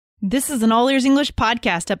This is an All Ears English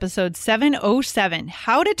podcast, episode 707,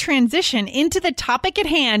 how to transition into the topic at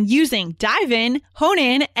hand using dive in, hone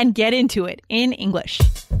in, and get into it in English.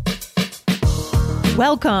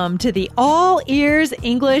 Welcome to the All Ears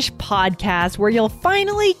English podcast, where you'll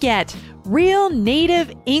finally get real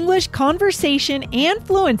native English conversation and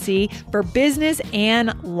fluency for business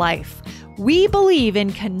and life. We believe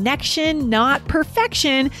in connection, not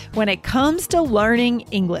perfection, when it comes to learning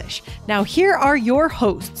English. Now, here are your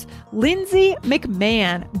hosts, Lindsay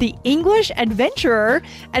McMahon, the English adventurer,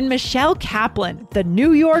 and Michelle Kaplan, the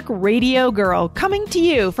New York radio girl, coming to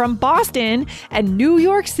you from Boston and New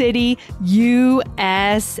York City,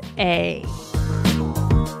 USA.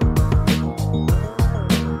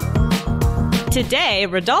 Today,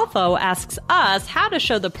 Rodolfo asks us how to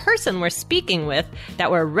show the person we're speaking with that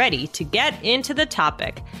we're ready to get into the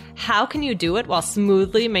topic. How can you do it while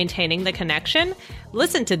smoothly maintaining the connection?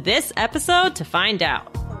 Listen to this episode to find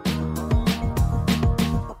out.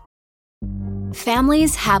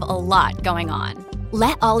 Families have a lot going on.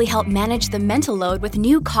 Let Ollie help manage the mental load with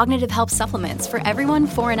new cognitive help supplements for everyone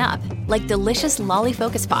 4 and up, like delicious Lolly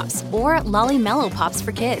Focus Pops or Lolly Mellow Pops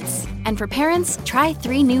for kids. And for parents, try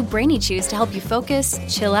 3 new Brainy Chews to help you focus,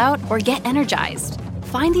 chill out, or get energized.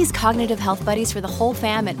 Find these cognitive health buddies for the whole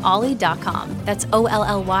fam at ollie.com. That's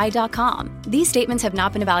OLLY.com. These statements have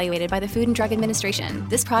not been evaluated by the Food and Drug Administration.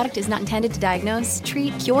 This product is not intended to diagnose,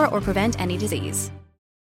 treat, cure, or prevent any disease.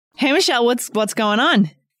 Hey, Michelle, what's going on?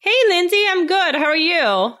 Hey, Lindsay, I'm good. How are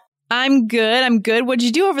you? I'm good. What'd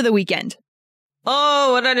you do over the weekend?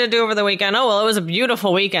 Oh, what did I do over the weekend? Oh, well, it was a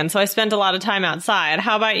beautiful weekend, so I spent a lot of time outside.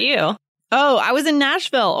 How about you? Oh, I was in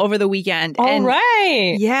Nashville over the weekend. All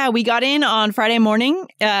right. Yeah, we got in on Friday morning,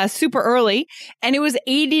 super early, and it was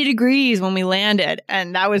 80 degrees when we landed,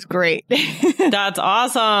 and that was great. That's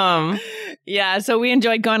awesome. Yeah, so we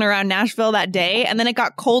enjoyed going around Nashville that day, and then it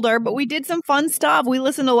got colder, but we did some fun stuff. We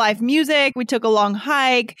listened to live music, we took a long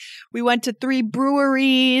hike, we went to 3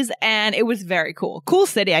 breweries, and it was very cool. Cool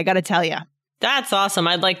city, I gotta tell you. That's awesome.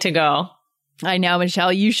 I'd like to go. I know,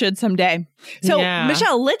 Michelle, you should someday. So, yeah.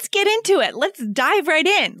 Michelle, let's get into it. Let's dive right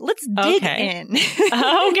in. Let's dig in.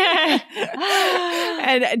 Okay.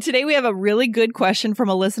 And today we have a really good question from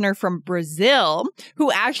a listener from Brazil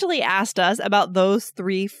who actually asked us about those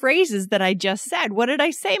 3 phrases that I just said. What did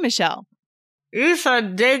I say, Michelle? You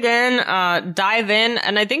said dig in, dive in,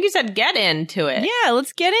 and I think you said get into it. Yeah,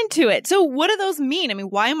 let's get into it. So what do those mean? I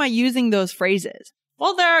mean, why am I using those phrases?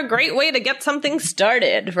 Well, they're a great way to get something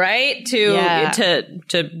started, right?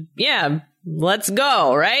 Let's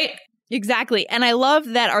go, right? Exactly. And I love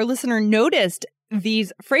that our listener noticed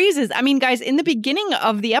these phrases. I mean, guys, in the beginning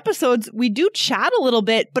of the episodes, we do chat a little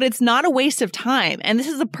bit, but it's not a waste of time. And this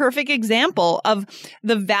is a perfect example of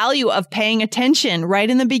the value of paying attention right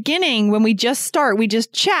in the beginning. When we just start, we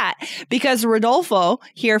just chat, because Rodolfo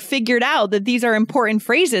here figured out that these are important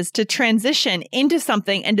phrases to transition into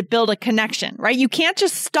something and to build a connection, right? You can't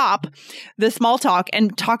just stop the small talk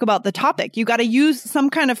and talk about the topic. You got to use some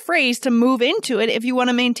kind of phrase to move into it if you want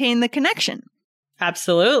to maintain the connection.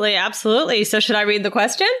 Absolutely. Absolutely. So should I read the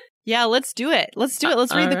question? Yeah, let's do it. Let's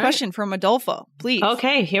read the question from Rodolfo, please.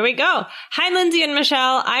 Okay, here we go. Hi, Lindsay and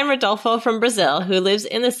Michelle. I'm Rodolfo from Brazil, who lives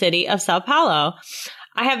in the city of Sao Paulo.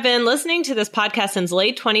 I have been listening to this podcast since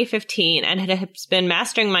late 2015 and has been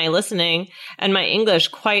mastering my listening and my English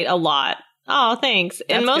quite a lot. Oh, thanks.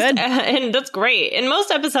 That's good. And that's great. In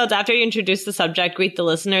most episodes, after you introduce the subject, greet the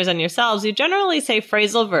listeners and yourselves, you generally say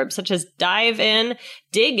phrasal verbs such as dive in,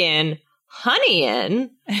 dig in, honey in,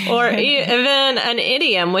 or even an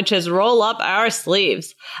idiom, which is roll up our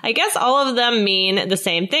sleeves. I guess all of them mean the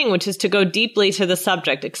same thing, which is to go deeply to the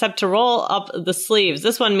subject, except to roll up the sleeves.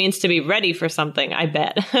 This one means to be ready for something, I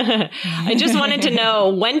bet. I just wanted to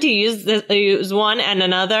know when to use one and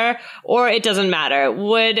another, or it doesn't matter.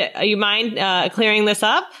 Would you mind clearing this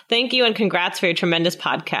up? Thank you, and congrats for your tremendous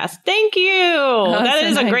podcast. Thank you. That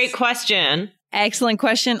is a great question. Excellent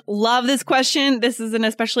question. Love this question. This is an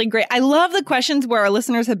especially great. I love the questions where our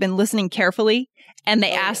listeners have been listening carefully and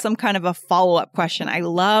they ask some kind of a follow-up question. I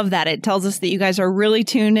love that. It tells us that you guys are really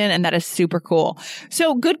tuned in, and that is super cool.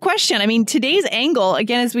 So good question. I mean, today's angle,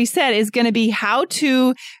 again, as we said, is going to be how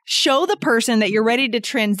to show the person that you're ready to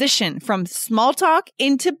transition from small talk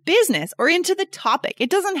into business or into the topic.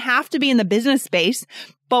 It doesn't have to be in the business space,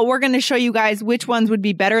 but we're going to show you guys which ones would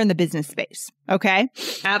be better in the business space. Okay?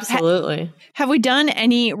 Absolutely. Have we done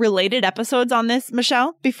any related episodes on this,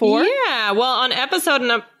 Michelle, before? Yeah. Well, on episode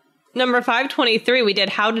Number 523, we did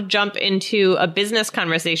how to jump into a business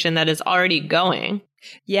conversation that is already going.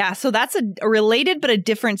 Yeah, so that's a related but a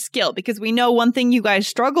different skill, because we know one thing you guys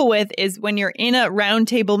struggle with is when you're in a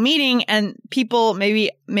roundtable meeting and people,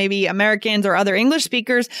 maybe Americans or other English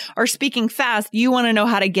speakers, are speaking fast, you want to know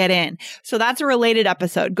how to get in. So that's a related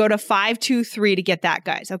episode. Go to 523 to get that,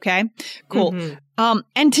 guys. Okay, cool.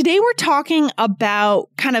 And today we're talking about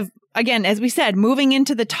kind of, again, as we said, moving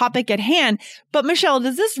into the topic at hand. But Michelle,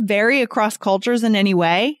 does this vary across cultures in any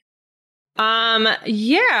way?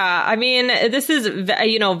 Yeah, I mean, this is,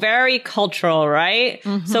 very cultural, right?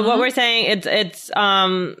 So what we're saying, it's,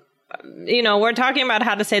 we're talking about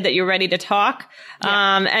how to say that you're ready to talk.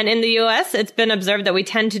 Yeah. And in the US, it's been observed that we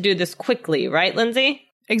tend to do this quickly, right, Lindsay?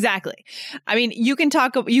 Exactly. I mean, you can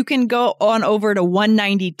go on over to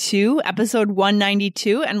 192, episode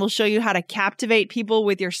 192, and we'll show you how to captivate people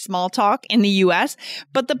with your small talk in the US.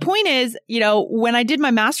 But the point is, when I did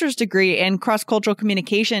my master's degree in cross-cultural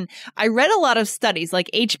communication, I read a lot of studies like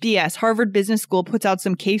HBS, Harvard Business School puts out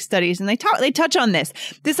some case studies, and they touch on this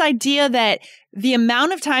idea that the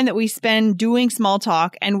amount of time that we spend doing small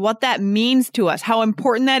talk and what that means to us, how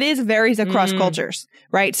important that is, varies across cultures,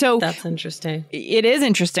 right? So that's interesting. It is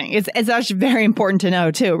interesting. It's actually very important to know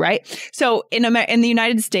too, right? So in the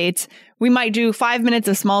United States, we might do 5 minutes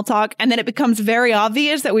of small talk, and then it becomes very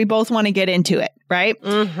obvious that we both want to get into it, right?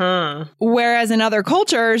 Whereas in other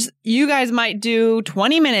cultures, you guys might do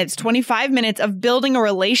 20 minutes, 25 minutes of building a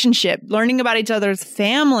relationship, learning about each other's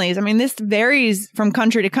families. I mean, this varies from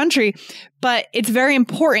country to country, but it's very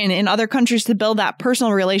important in other countries to build that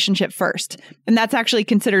personal relationship first. And that's actually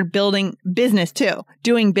considered building business too,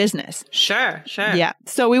 doing business. Sure. Yeah.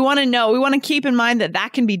 So we want to keep in mind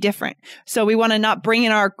that can be different. So we want to not bring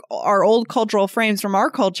in our old cultural frames from our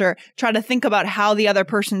culture, try to think about how the other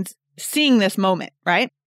person's seeing this moment,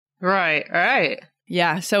 right? Right.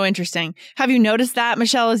 Yeah, so interesting. Have you noticed that,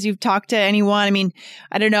 Michelle, as you've talked to anyone? I mean,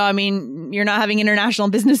 I don't know. I mean, you're not having international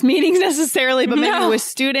business meetings necessarily, but maybe with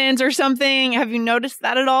students or something. Have you noticed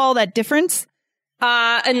that at all, that difference?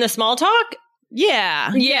 In the small talk?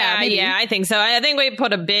 Yeah, I think so. I think we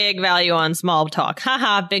put a big value on small talk.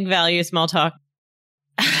 Haha, big value, small talk.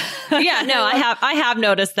 Yeah, no, I have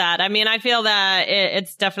noticed that. I mean, I feel that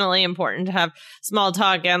it's definitely important to have small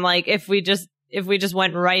talk, and like if we just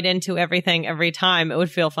went right into everything every time, it would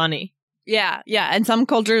feel funny. Yeah. And some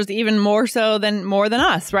cultures even more than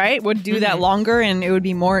us, right? Would do that longer, and it would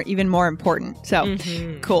be even more important. So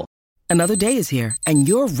cool. Another day is here, and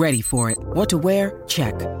you're ready for it. What to wear?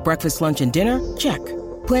 Check. Breakfast, lunch, and dinner? Check.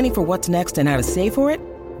 Planning for what's next and how to save for it?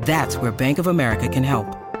 That's where Bank of America can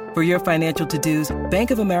help. For your financial to-dos,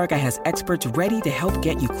 Bank of America has experts ready to help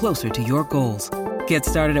get you closer to your goals. Get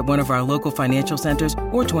started at one of our local financial centers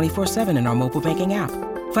or 24/7 in our mobile banking app.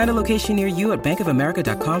 Find a location near you at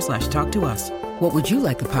bankofamerica.com/talktous. What would you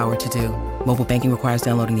like the power to do? Mobile banking requires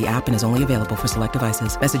downloading the app and is only available for select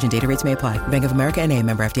devices. Message and data rates may apply. Bank of America NA,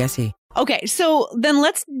 member FDIC. Okay, so then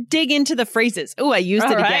let's dig into the phrases. Oh, I used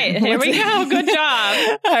it again. Here we go. Good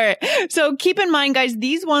job. All right. So keep in mind, guys,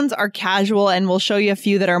 these ones are casual, and we'll show you a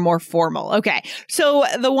few that are more formal. Okay. So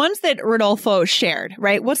the ones that Rodolfo shared,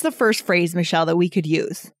 right? What's the first phrase, Michelle, that we could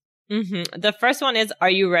use? The first one is, are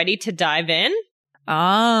you ready to dive in?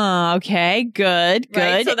 Ah, okay. Good.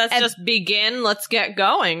 Right, so that's just begin. Let's get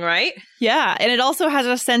going, right? Yeah. And it also has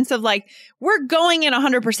a sense of like, we're going in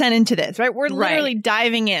 100% into this, right? We're literally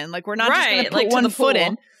diving in. Like, we're not just going to put one foot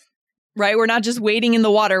in. Right? We're not just wading in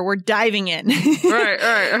the water. We're diving in.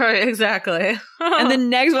 Right. Exactly. And the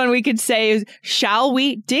next one we could say is, shall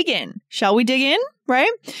we dig in? Shall we dig in?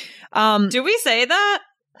 Right? Do we say that?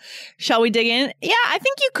 Shall we dig in? Yeah, I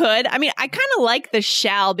think you could. I mean, I kind of like the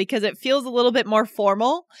shall because it feels a little bit more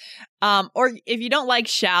formal. Or if you don't like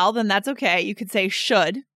shall, then that's okay. You could say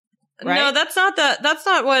should. Right? No, that's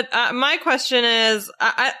not what my question is.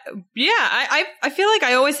 I feel like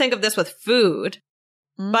I always think of this with food,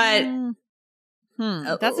 but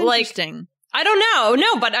that's interesting. I don't know.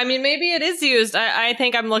 No, but I mean, maybe it is used. I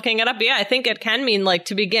think I'm looking it up. Yeah, I think it can mean like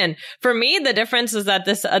to begin. For me, the difference is that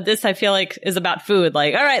this I feel like is about food.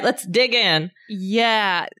 Like, all right, let's dig in.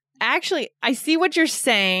 Yeah, actually, I see what you're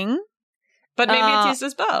saying. But maybe it's used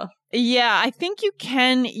as both. Yeah, I think you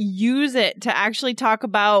can use it to actually talk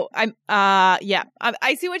about, I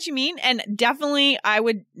see what you mean. And definitely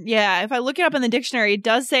if I look it up in the dictionary, it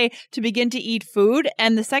does say to begin to eat food.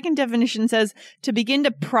 And the second definition says to begin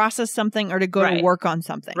to process something or to go to work on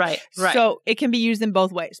something. Right. So it can be used in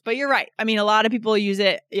both ways. But you're right. I mean, a lot of people use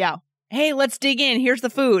it. Yeah. Hey, let's dig in. Here's the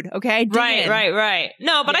food. Okay. Dig in. Right.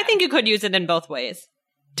 No, but I think you could use it in both ways.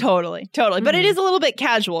 Totally. But it is a little bit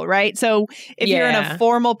casual, right? So if you're in a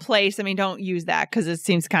formal place, I mean, don't use that because it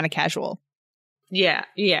seems kind of casual. Yeah.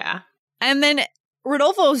 And then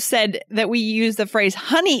Rodolfo said that we use the phrase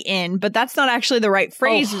honey in, but that's not actually the right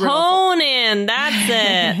phrase. Hone in. That's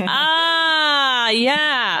it.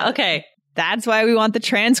 Yeah. Okay. That's why we want the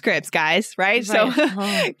transcripts, guys, right? So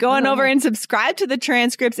go on over and subscribe to the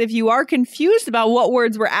transcripts if you are confused about what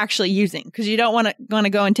words we're actually using, because you don't want to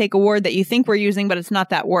go and take a word that you think we're using, but it's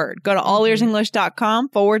not that word. Go to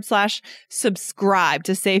allearsenglish.com/subscribe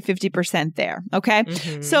to save 50% there. Okay.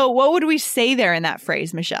 So what would we say there in that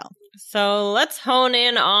phrase, Michelle? So let's hone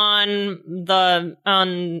in on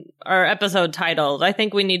our episode titles. I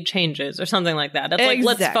think we need changes or something like that. It's like,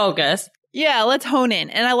 let's focus. Yeah, let's hone in.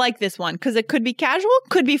 And I like this one because it could be casual,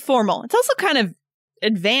 could be formal. It's also kind of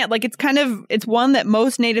advanced. Like it's one that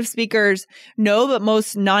most native speakers know, but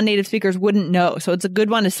most non-native speakers wouldn't know. So it's a good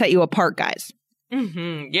one to set you apart, guys.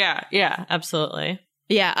 Yeah, absolutely.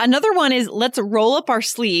 Yeah. Another one is let's roll up our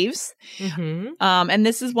sleeves. And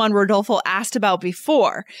this is one Rodolfo asked about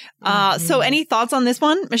before. So any thoughts on this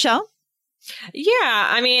one, Michelle? Yeah.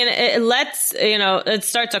 I mean, it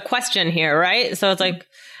starts a question here, right? So it's like,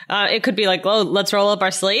 it could be like, oh, let's roll up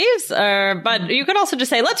our sleeves. But you could also just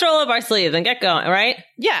say, let's roll up our sleeves and get going, right?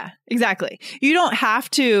 Yeah, exactly. You don't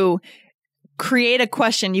have to create a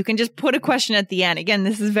question. You can just put a question at the end. Again,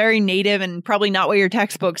 this is very native and probably not what your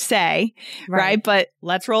textbooks say, right? But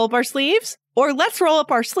let's roll up our sleeves or let's roll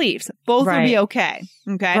up our sleeves. Both would be okay.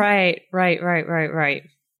 Okay. Right.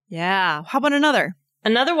 Yeah. How about another?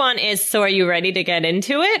 Another one is, so are you ready to get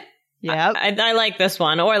into it? Yeah. I like this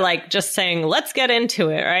one. Or like just saying, let's get into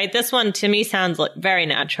it, right? This one to me sounds like very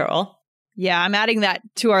natural. Yeah, I'm adding that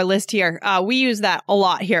to our list here. We use that a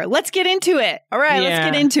lot here. Let's get into it. All right, let's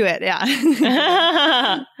get into it. Yeah.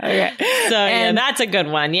 Okay. So that's a good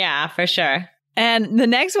one. Yeah, for sure. And the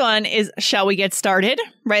next one is, shall we get started?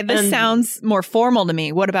 Right? This sounds more formal to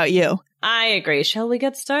me. What about you? I agree. Shall we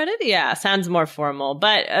get started? Yeah, sounds more formal,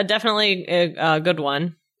 but definitely a good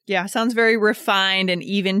one. Yeah, sounds very refined and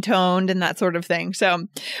even toned and that sort of thing. So,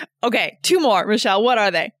 okay, two more. Michelle, what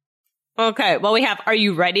are they? Okay, well, we have, are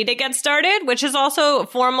you ready to get started? Which is also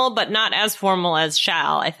formal, but not as formal as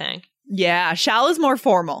shall, I think. Yeah, shall is more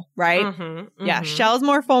formal, right? Yeah, shall is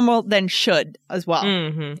more formal than should as well.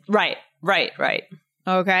 Right.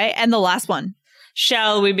 Okay, and the last one.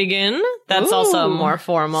 Shall we begin? That's also more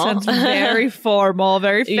formal. Sounds very formal,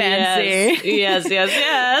 very fancy.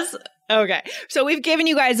 Yes. Okay. So we've given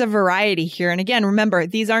you guys a variety here. And again, remember,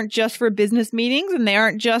 these aren't just for business meetings and they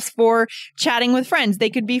aren't just for chatting with friends. They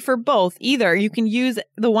could be for both. Either you can use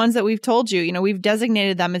the ones that we've told you. You know, we've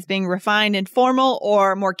designated them as being refined and formal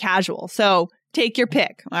or more casual. So take your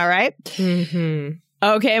pick. All right.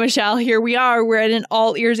 Okay, Michelle, here we are. We're at an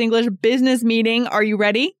All Ears English business meeting. Are you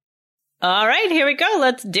ready? All right, here we go.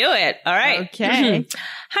 Let's do it. All right. Okay.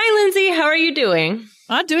 Hi, Lindsay. How are you doing?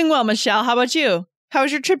 I'm doing well, Michelle. How about you? How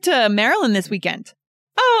was your trip to Maryland this weekend?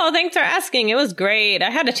 Oh, thanks for asking. It was great. I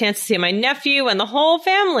had a chance to see my nephew and the whole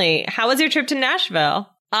family. How was your trip to Nashville?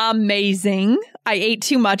 Amazing. I ate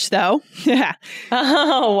too much, though. Yeah.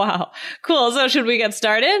 Oh, wow. Cool. So should we get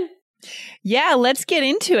started? Yeah, let's get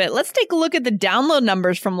into it. Let's take a look at the download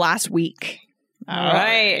numbers from last week. All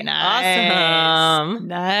right. Nice. Awesome.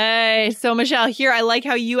 Nice. So, Michelle, here, I like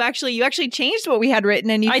how you actually changed what we had written.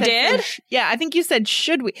 And you I said, did? Yeah, I think you said,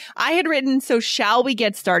 should we? I had written, so shall we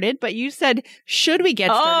get started? But you said, should we get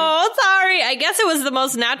started? Oh, sorry. I guess it was the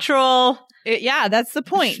most natural. Yeah, that's the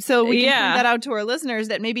point. So we can point that out to our listeners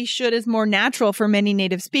that maybe should is more natural for many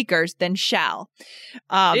native speakers than shall.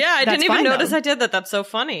 I didn't even notice I did that. That's so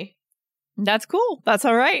funny. That's cool. That's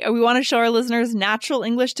all right. We want to show our listeners natural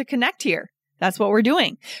English to connect here. That's what we're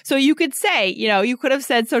doing. So you could say, you could have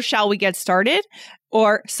said, so shall we get started?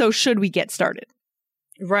 Or so should we get started?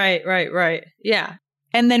 Right. Yeah.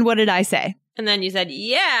 And then what did I say? And then you said,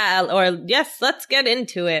 yeah, or yes, let's get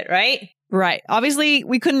into it, right? Right. Obviously,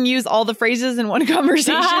 we couldn't use all the phrases in one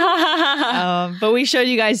conversation, but we showed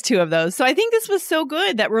you guys two of those. So I think this was so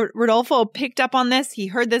good that Rodolfo picked up on this. He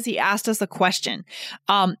heard this. He asked us a question.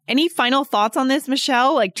 Any final thoughts on this,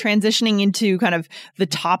 Michelle? Like transitioning into kind of the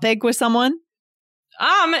topic with someone?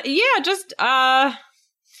 Just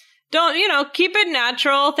don't, keep it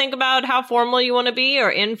natural. Think about how formal you want to be or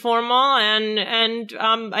informal. And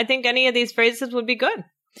I think any of these phrases would be good.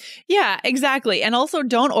 Yeah, exactly. And also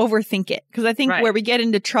don't overthink it. Because I think where we get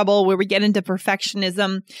into trouble, where we get into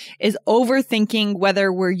perfectionism is overthinking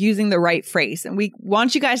whether we're using the right phrase. And we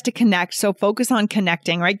want you guys to connect. So focus on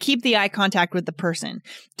connecting, right? Keep the eye contact with the person.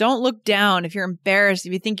 Don't look down if you're embarrassed,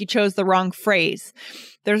 if you think you chose the wrong phrase.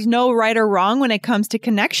 There's no right or wrong when it comes to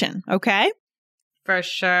connection. Okay? For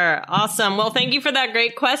sure. Awesome. Well, thank you for that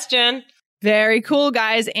great question. Very cool,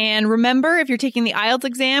 guys. And remember, if you're taking the IELTS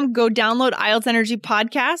exam, go download IELTS Energy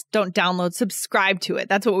Podcast. Don't download, subscribe to it.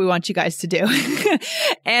 That's what we want you guys to do.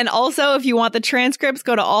 And also, if you want the transcripts,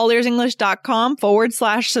 go to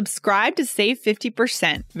allearsenglish.com/subscribe to save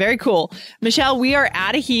 50%. Very cool. Michelle, we are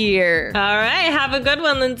out of here. All right. Have a good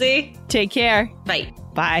one, Lindsay. Take care. Bye.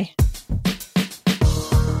 Bye.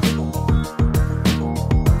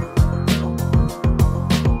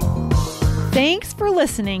 Thanks for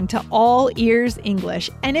listening to All Ears English.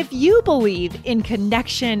 And if you believe in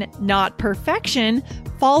connection, not perfection,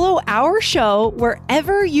 follow our show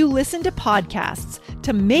wherever you listen to podcasts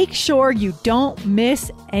to make sure you don't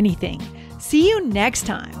miss anything. See you next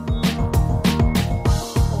time.